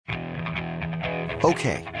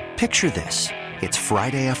Okay, picture this. It's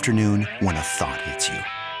Friday afternoon when a thought hits you.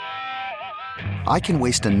 I can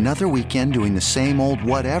waste another weekend doing the same old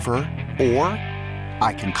whatever, or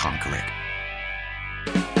I can conquer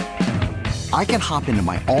it. I can hop into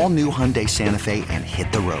my all-new Hyundai Santa Fe and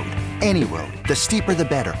hit the road. Any road. The steeper, the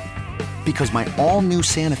better. Because my all-new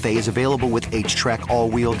Santa Fe is available with H-Track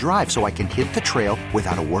all-wheel drive, so I can hit the trail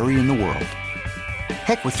without a worry in the world.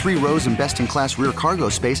 Heck, with 3 rows and best-in-class rear cargo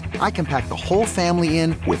space, I can pack the whole family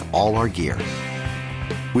in with all our gear.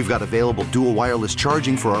 We've got available dual wireless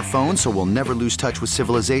charging for our phones, so we'll never lose touch with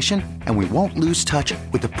civilization, and we won't lose touch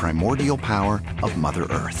with the primordial power of Mother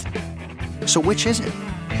Earth. So which is it?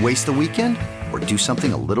 Waste the weekend or do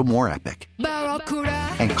something a little more epic?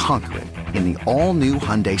 And conquer it in the all-new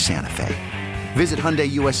Hyundai Santa Fe. Visit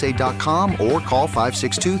HyundaiUSA.com or call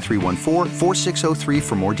 562-314-4603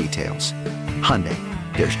 for more details. Hyundai,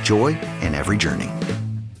 there's joy in every journey.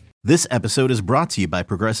 This episode is brought to you by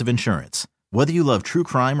Progressive Insurance. Whether you love true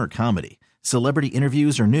crime or comedy, celebrity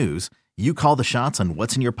interviews or news, you call the shots on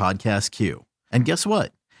what's in your podcast queue. And guess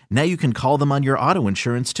what? Now you can call them on your auto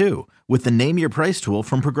insurance too with the Name Your Price tool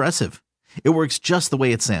from Progressive. It works just the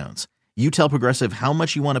way it sounds. You tell Progressive how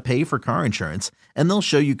much you want to pay for car insurance, and they'll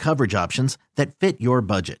show you coverage options that fit your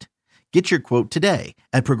budget. Get your quote today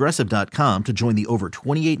at Progressive.com to join the over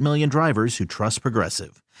 28 million drivers who trust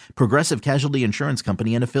Progressive. Progressive Casualty Insurance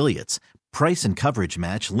Company and Affiliates. Price and coverage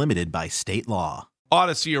match limited by state law.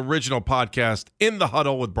 Odyssey original podcast, In the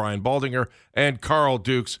Huddle with Brian Baldinger and Carl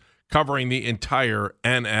Dukes, covering the entire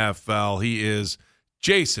NFL. He is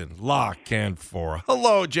Jason La Canfora.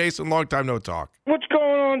 Hello, Jason. Long time no talk. What's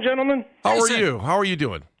going on, gentlemen? How are you? How are you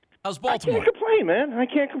doing? How's Baltimore? I can't complain, man. I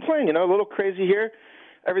can't complain. You know, a little crazy here.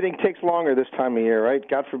 Everything takes longer this time of year, right?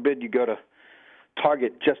 God forbid you go to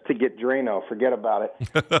Target just to get Drano. Forget about it.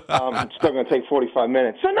 It's still going to take 45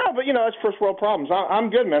 minutes. So, no, but, you know, that's first world problems.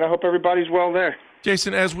 I'm good, man. I hope everybody's well there.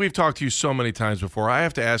 Jason, as we've talked to you so many times before, I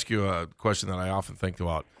have to ask you a question that I often think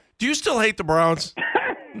about. Do you still hate the Browns?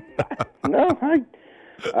 No,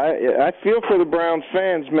 I feel for the Browns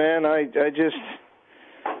fans, man. I just,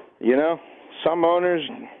 you know, some owners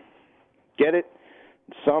get it.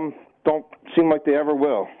 Some don't seem like they ever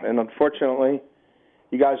will. And unfortunately,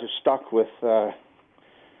 you guys are stuck with the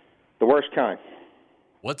worst kind.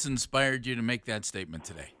 What's inspired you to make that statement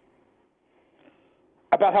today?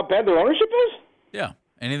 About how bad their ownership is? Yeah.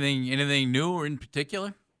 Anything new or in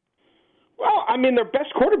particular? Well, I mean, their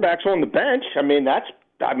best quarterback's on the bench. I mean,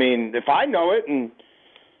 if I know it and,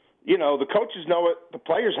 you know, the coaches know it, the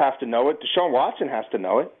players have to know it, Deshaun Watson has to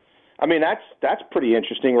know it. I mean, that's pretty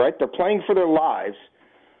interesting, right? They're playing for their lives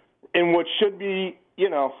in what should be, you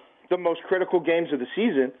know, the most critical games of the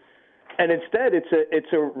season. And instead,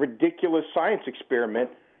 it's a ridiculous science experiment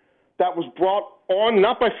that was brought on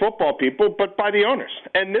not by football people, but by the owners.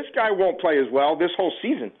 And this guy won't play as well this whole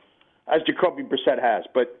season as Jacoby Brissett has.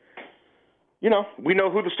 But, you know, we know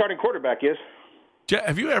who the starting quarterback is.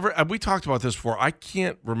 Have you ever – we talked about this before. I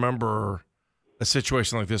can't remember a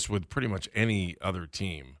situation like this with pretty much any other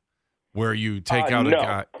team where you take out a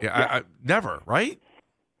guy. I never, right?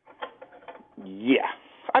 Yeah.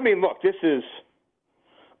 I mean, look, this is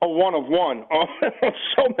a one of one on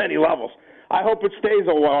so many levels. I hope it stays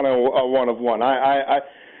a one of one. I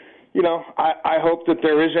hope that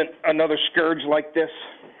there isn't another scourge like this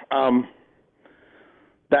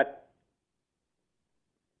that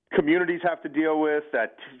communities have to deal with,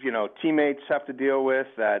 that, you know, teammates have to deal with,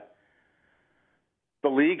 that the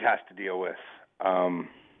league has to deal with.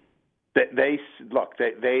 They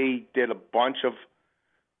did a bunch of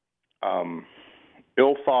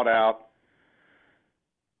ill thought out,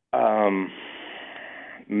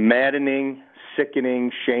 maddening,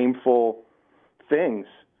 sickening, shameful things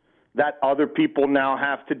that other people now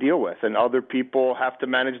have to deal with, and other people have to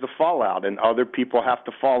manage the fallout, and other people have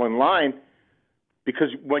to fall in line, because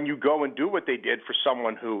when you go and do what they did for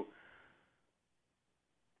someone who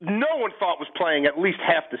no one thought was playing at least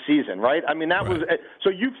half the season, right? I mean, that was – so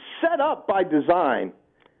you've set up by design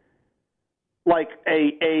like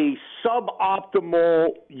a suboptimal,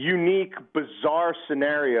 unique, bizarre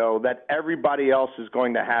scenario that everybody else is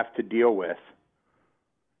going to have to deal with.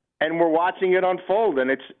 And we're watching it unfold,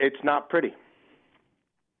 and it's not pretty.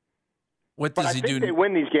 What does he do? I think they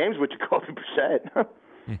win these games with Jacoby Brissett.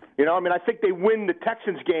 You know, I mean, I think they win the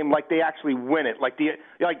Texans game like they actually win it. Like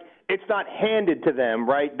it's not handed to them,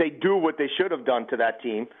 right? They do what they should have done to that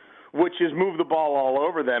team, which is move the ball all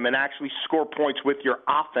over them and actually score points with your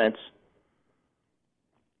offense.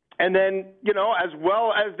 And then, you know, as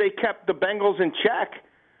well as they kept the Bengals in check,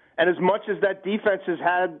 and as much as that defense has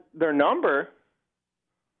had their number,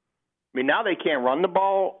 I mean, now they can't run the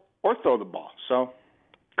ball or throw the ball. So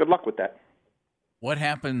good luck with that. What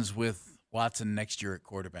happens with Watson next year at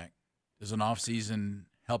quarterback? Does an offseason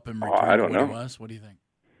help him return I to don't what know. he was? What do you think?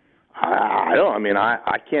 I don't. I mean,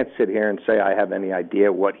 I can't sit here and say I have any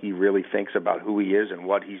idea what he really thinks about who he is and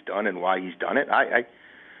what he's done and why he's done it.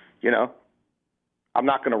 I'm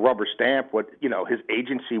not going to rubber stamp what, his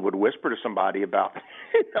agency would whisper to somebody about,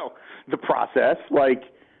 the process. Like,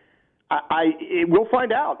 we'll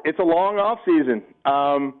find out. It's a long off season.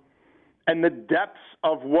 And the depths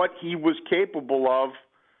of what he was capable of,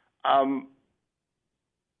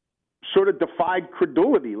 sort of defied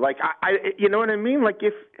credulity. Like, you know what I mean? Like,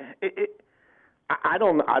 I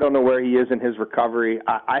don't know where he is in his recovery.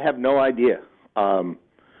 I have no idea.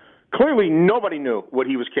 Clearly, nobody knew what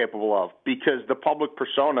he was capable of because the public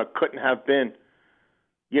persona couldn't have been,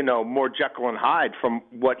 more Jekyll and Hyde from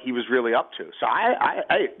what he was really up to. So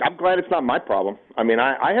I'm glad it's not my problem. I mean,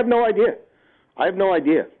 I have no idea.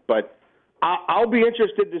 But I'll be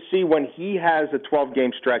interested to see when he has a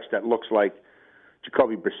 12-game stretch that looks like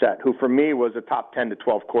Jacoby Brissett, who for me was a top 10 to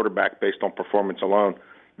 12 quarterback based on performance alone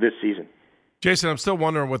this season. Jason, I'm still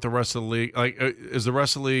wondering what the rest of the league, is the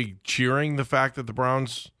rest of the league cheering the fact that the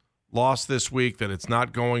Browns lost this week, that it's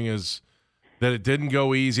not going that it didn't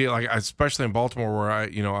go easy, like especially in Baltimore where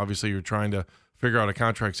obviously you're trying to figure out a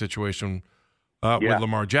contract situation with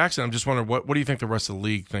Lamar Jackson. I'm just wondering what do you think the rest of the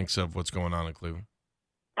league thinks of what's going on in Cleveland?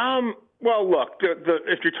 Well, look,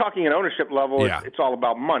 if you're talking an ownership level, it's all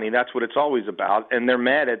about money. That's what it's always about, and they're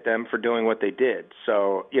mad at them for doing what they did.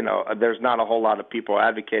 So, there's not a whole lot of people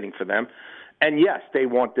advocating for them. And, yes, they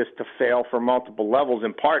want this to fail for multiple levels,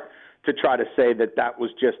 in part to try to say that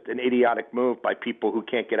was just an idiotic move by people who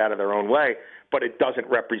can't get out of their own way, but it doesn't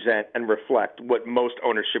represent and reflect what most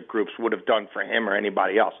ownership groups would have done for him or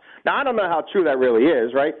anybody else. Now, I don't know how true that really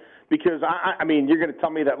is, right? Because, I mean, you're going to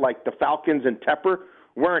tell me that, like, the Falcons and Tepper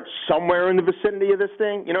weren't somewhere in the vicinity of this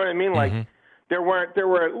thing? You know what I mean? Like, there were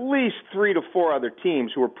at least 3 to 4 other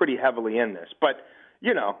teams who were pretty heavily in this. But,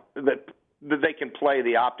 that they can play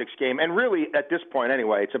the optics game. And really, at this point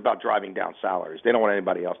anyway, it's about driving down salaries. They don't want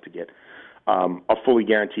anybody else to get a fully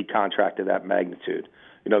guaranteed contract of that magnitude.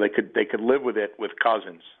 They could live with it with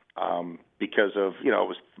Cousins because of, it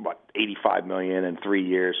was, $85 million in 3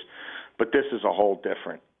 years. But this is a whole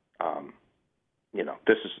different,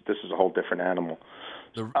 this is a whole different animal.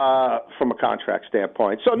 From a contract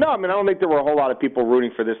standpoint. So, no, I mean, I don't think there were a whole lot of people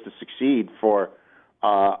rooting for this to succeed for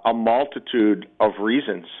a multitude of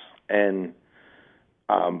reasons. And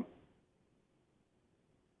I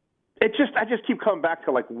just keep coming back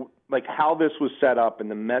to, like how this was set up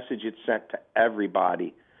and the message it sent to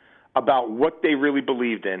everybody about what they really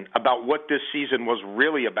believed in, about what this season was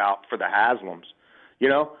really about for the Haslams,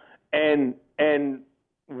 and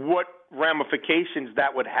what ramifications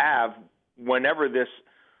that would have whenever this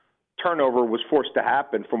turnover was forced to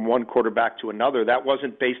happen from one quarterback to another. That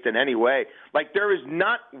wasn't based in any way. Like, there is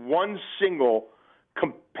not one single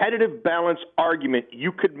competitive balance argument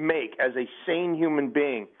you could make as a sane human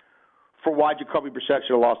being for why Jacoby Brissett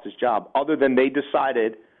should have lost his job, other than they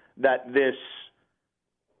decided that this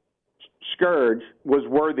scourge was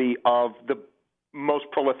worthy of the most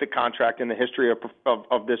prolific contract in the history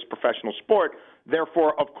of this professional sport.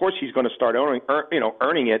 Therefore, of course, he's going to start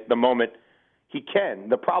earning it the moment he can.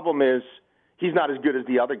 The problem is he's not as good as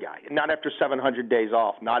the other guy. Not after 700 days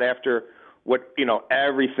off. Not after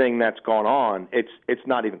everything that's gone on. It's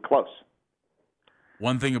not even close.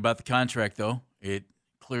 One thing about the contract, though, it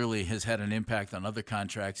clearly has had an impact on other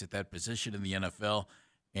contracts at that position in the NFL.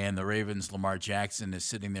 And the Ravens, Lamar Jackson, is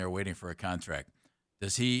sitting there waiting for a contract.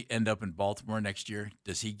 Does he end up in Baltimore next year?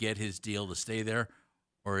 Does he get his deal to stay there,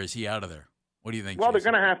 or is he out of there? What do you think? Well, Jason?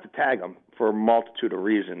 They're going to have to tag him for a multitude of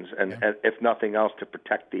reasons, and if nothing else, to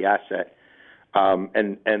protect the asset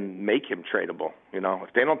and make him tradable.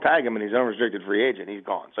 If they don't tag him and he's an unrestricted free agent, he's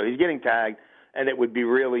gone. So he's getting tagged, and it would be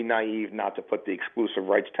really naive not to put the exclusive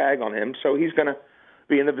rights tag on him. So he's going to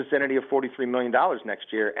be in the vicinity of $43 million next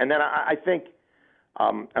year. And then I think,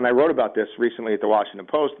 and I wrote about this recently at the Washington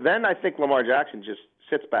Post, then I think Lamar Jackson just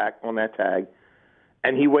sits back on that tag,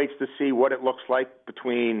 and he waits to see what it looks like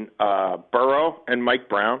between Burrow and Mike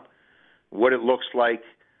Brown, what it looks like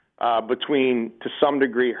between, to some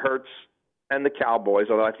degree, Hurts and the Cowboys,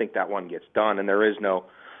 although I think that one gets done, and there is no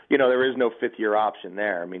fifth-year option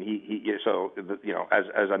there. I mean,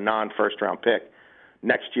 as a non-first-round pick,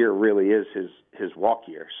 next year really is his walk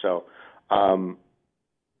year. So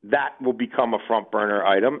that will become a front-burner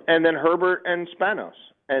item. And then Herbert and Spanos.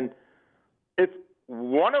 And if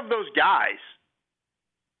one of those guys,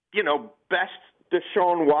 best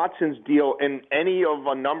Deshaun Watson's deal in any of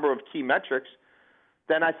a number of key metrics,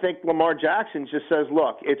 then I think Lamar Jackson just says,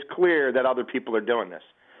 look, it's clear that other people are doing this.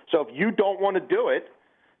 So if you don't want to do it,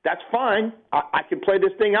 that's fine. I can play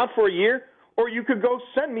this thing out for a year, or you could go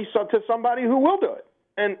send me to somebody who will do it.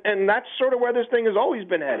 And that's sort of where this thing has always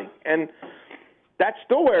been heading. And that's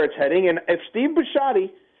still where it's heading. And if Steve Bisciotti,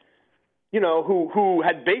 who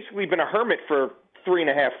had basically been a hermit for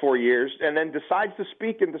 3.5, 4 years, and then decides to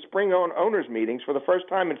speak in the spring owners meetings for the first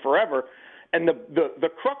time in forever, and the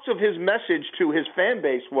crux of his message to his fan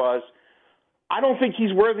base was, I don't think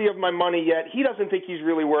he's worthy of my money yet. He doesn't think he's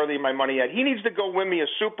really worthy of my money yet. He needs to go win me a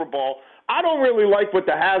Super Bowl. I don't really like what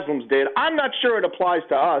the Haslams did. I'm not sure it applies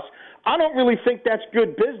to us. I don't really think that's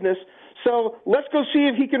good business. So let's go see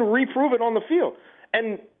if he can reprove it on the field.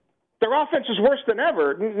 And their offense is worse than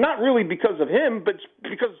ever, not really because of him, but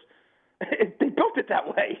because they built it that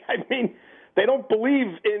way. I mean, they don't believe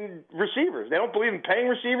in receivers. They don't believe in paying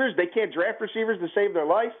receivers. They can't draft receivers to save their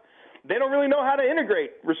life. They don't really know how to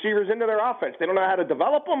integrate receivers into their offense. They don't know how to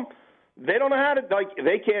develop them. They don't know how to,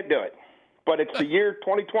 they can't do it. But it's the year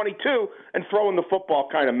 2022, and throwing the football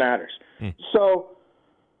kind of matters. So,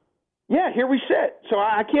 yeah, here we sit. So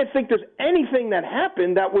I can't think there's anything that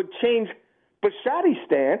happened that would change Bisciotti's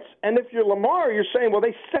stance. And if you're Lamar, you're saying, well,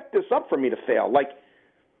 they set this up for me to fail.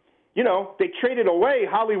 They traded away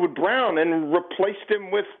Hollywood Brown and replaced him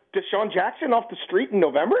with Deshaun Jackson off the street in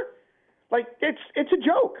November. It's a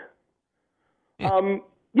joke. Can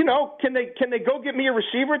they go get me a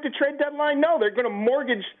receiver at the trade deadline? No, they're going to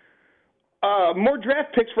mortgage more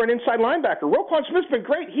draft picks for an inside linebacker. Roquan Smith's been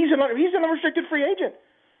great. He's an unrestricted free agent,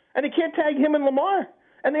 and they can't tag him and Lamar.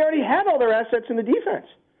 And they already had all their assets in the defense.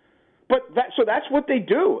 So that's what they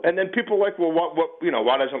do. And then people are like, well,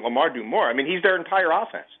 why doesn't Lamar do more? I mean, he's their entire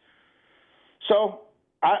offense. So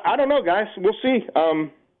I don't know, guys. We'll see.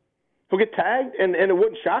 He'll get tagged, and it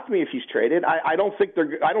wouldn't shock me if he's traded. I don't think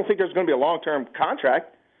there's going to be a long-term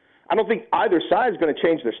contract. I don't think either side is going to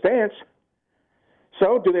change their stance.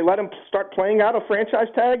 So do they let him start playing out a franchise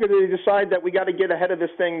tag, or do they decide that we got to get ahead of this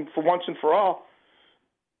thing for once and for all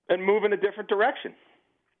and move in a different direction?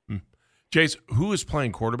 Jace, who is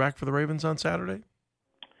playing quarterback for the Ravens on Saturday?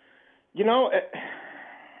 It's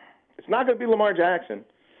not going to be Lamar Jackson.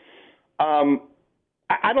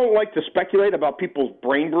 I don't like to speculate about people's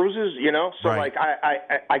brain bruises, So right.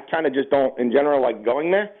 I kind of just don't, in general, like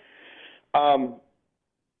going there.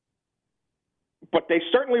 But they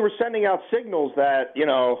certainly were sending out signals that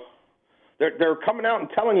they're coming out and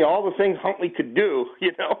telling you all the things Huntley could do,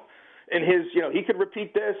 and his he could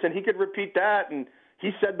repeat this and he could repeat that, and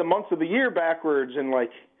he said the months of the year backwards, and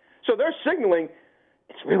so they're signaling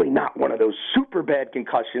it's really not one of those super bad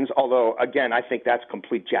concussions. Although again, I think that's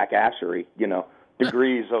complete jackassery,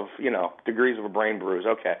 degrees of a brain bruise.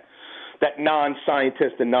 Okay, that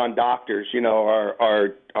non-scientists and non-doctors,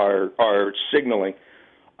 are signaling.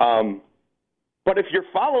 But if you're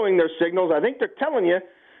following their signals, I think they're telling you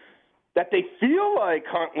that they feel like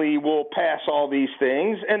Huntley will pass all these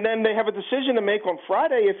things, and then they have a decision to make on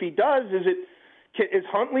Friday. If he does, is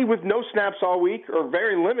Huntley with no snaps all week or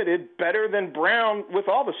very limited better than Brown with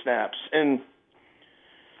all the snaps? And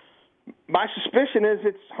my suspicion is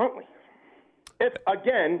it's Huntley. If,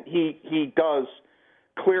 again, he does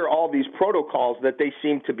clear all these protocols that they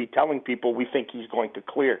seem to be telling people we think he's going to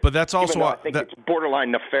clear. But that's also I think it's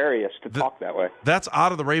borderline nefarious to talk that way. That's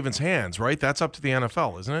out of the Ravens' hands, right? That's up to the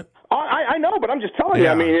NFL, isn't it? I know, but I'm just telling you.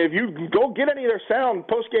 I mean, if you go get any of their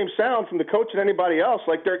post-game sound from the coach and anybody else,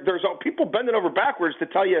 there's people bending over backwards to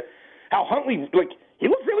tell you how Huntley, he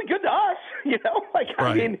looked really good to us, Right.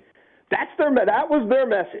 I mean, that was their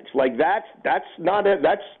message. That's not it.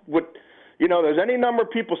 That's what. There's any number of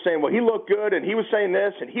people saying, well, he looked good, and he was saying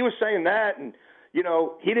this, and he was saying that, and, he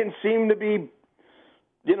didn't seem to be,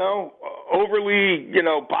 overly,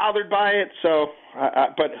 bothered by it. So,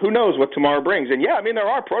 but who knows what tomorrow brings. And, yeah, I mean, there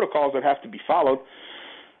are protocols that have to be followed.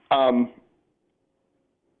 But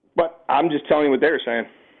I'm just telling you what they're saying.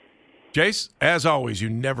 Jace, as always, you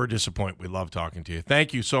never disappoint. We love talking to you.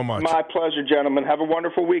 Thank you so much. My pleasure, gentlemen. Have a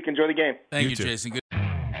wonderful week. Enjoy the game. Thank you, too. Jason. Good.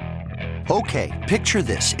 Okay, picture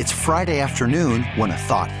this. It's Friday afternoon when a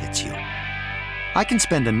thought hits you. I can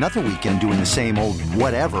spend another weekend doing the same old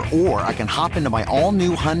whatever, or I can hop into my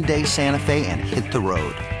all-new Hyundai Santa Fe and hit the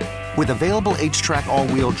road. With available H-Track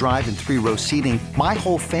all-wheel drive and 3-row seating, my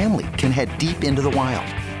whole family can head deep into the wild.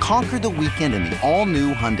 Conquer the weekend in the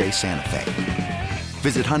all-new Hyundai Santa Fe.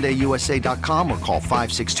 Visit HyundaiUSA.com or call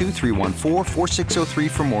 562-314-4603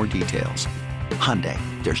 for more details. Hyundai,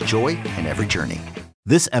 there's joy in every journey.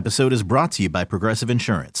 This episode is brought to you by Progressive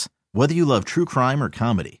Insurance. Whether you love true crime or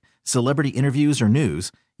comedy, celebrity interviews or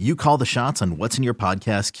news, you call the shots on what's in your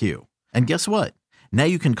podcast queue. And guess what? Now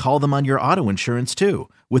you can call them on your auto insurance too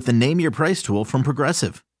with the Name Your Price tool from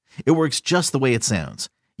Progressive. It works just the way it sounds.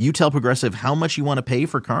 You tell Progressive how much you want to pay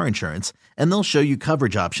for car insurance, and they'll show you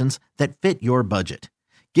coverage options that fit your budget.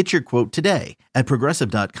 Get your quote today at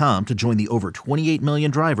Progressive.com to join the over 28 million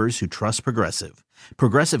drivers who trust Progressive.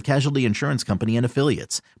 Progressive Casualty Insurance Company and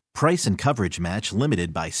Affiliates. Price and coverage match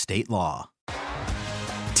limited by state law.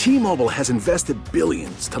 T-Mobile has invested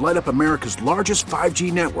billions to light up America's largest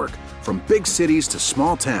 5G network, from big cities to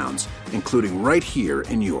small towns, including right here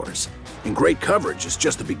in yours. And great coverage is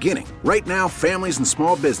just the beginning. Right now, families and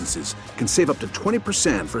small businesses can save up to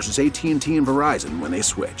 20% versus AT&T and Verizon when they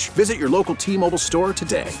switch. Visit your local T-Mobile store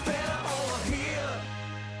today.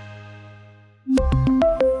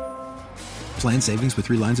 Plan savings with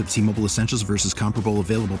 3 lines of T-Mobile Essentials versus comparable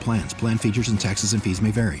available plans. Plan features and taxes and fees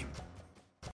may vary.